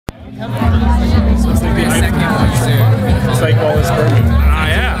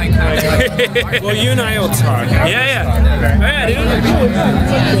Well, you and I will talk. Yeah, yeah, dude.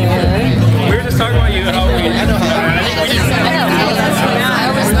 We were just talking about you. How we? I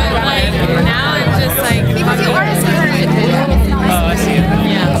was like, now I'm just like, because you are so good. Oh, I see it.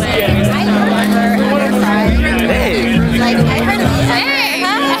 Yeah. Hey. Like, I heard of hey.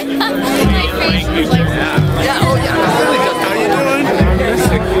 My face was like, yeah, oh yeah. How you doing?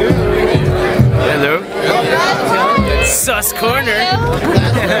 Hello. Sus corner.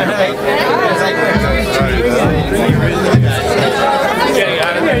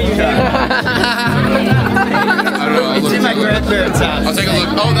 It's in my grandparents' house. I'll take a look.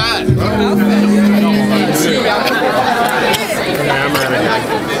 Oh, that.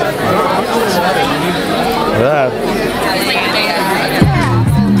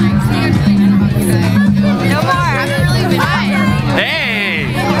 no more. Hey.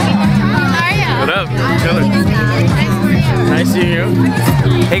 How are you? What up? Chilling. Nice seeing you.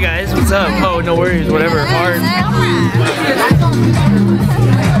 Hey guys, what's up? Oh, no worries. Whatever. Hard.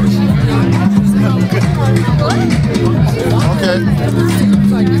 Okay.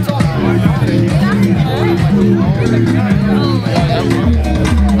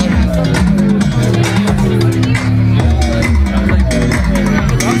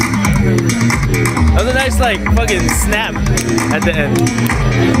 That was a nice, like, fucking snap at the end.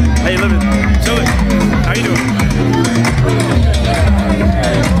 How you living? Chilling. How you doing?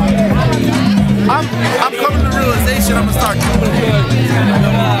 I'm coming to the realization I'm gonna start doing good.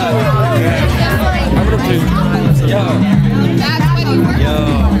 Yo.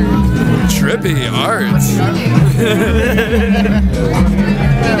 Trippy arts.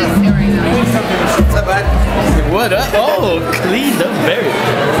 What up? Oh, clean the berry.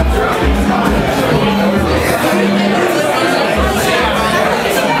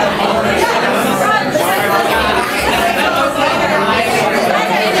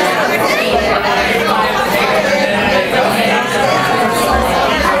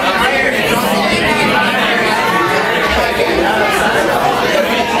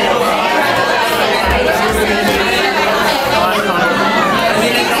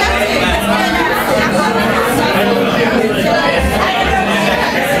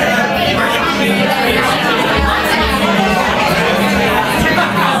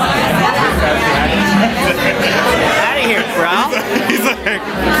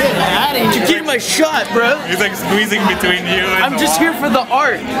 You get my shot, bro. He's like squeezing between you and I'm just here for the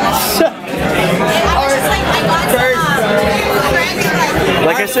art.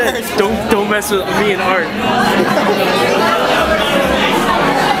 Like I said, don't mess with me and art.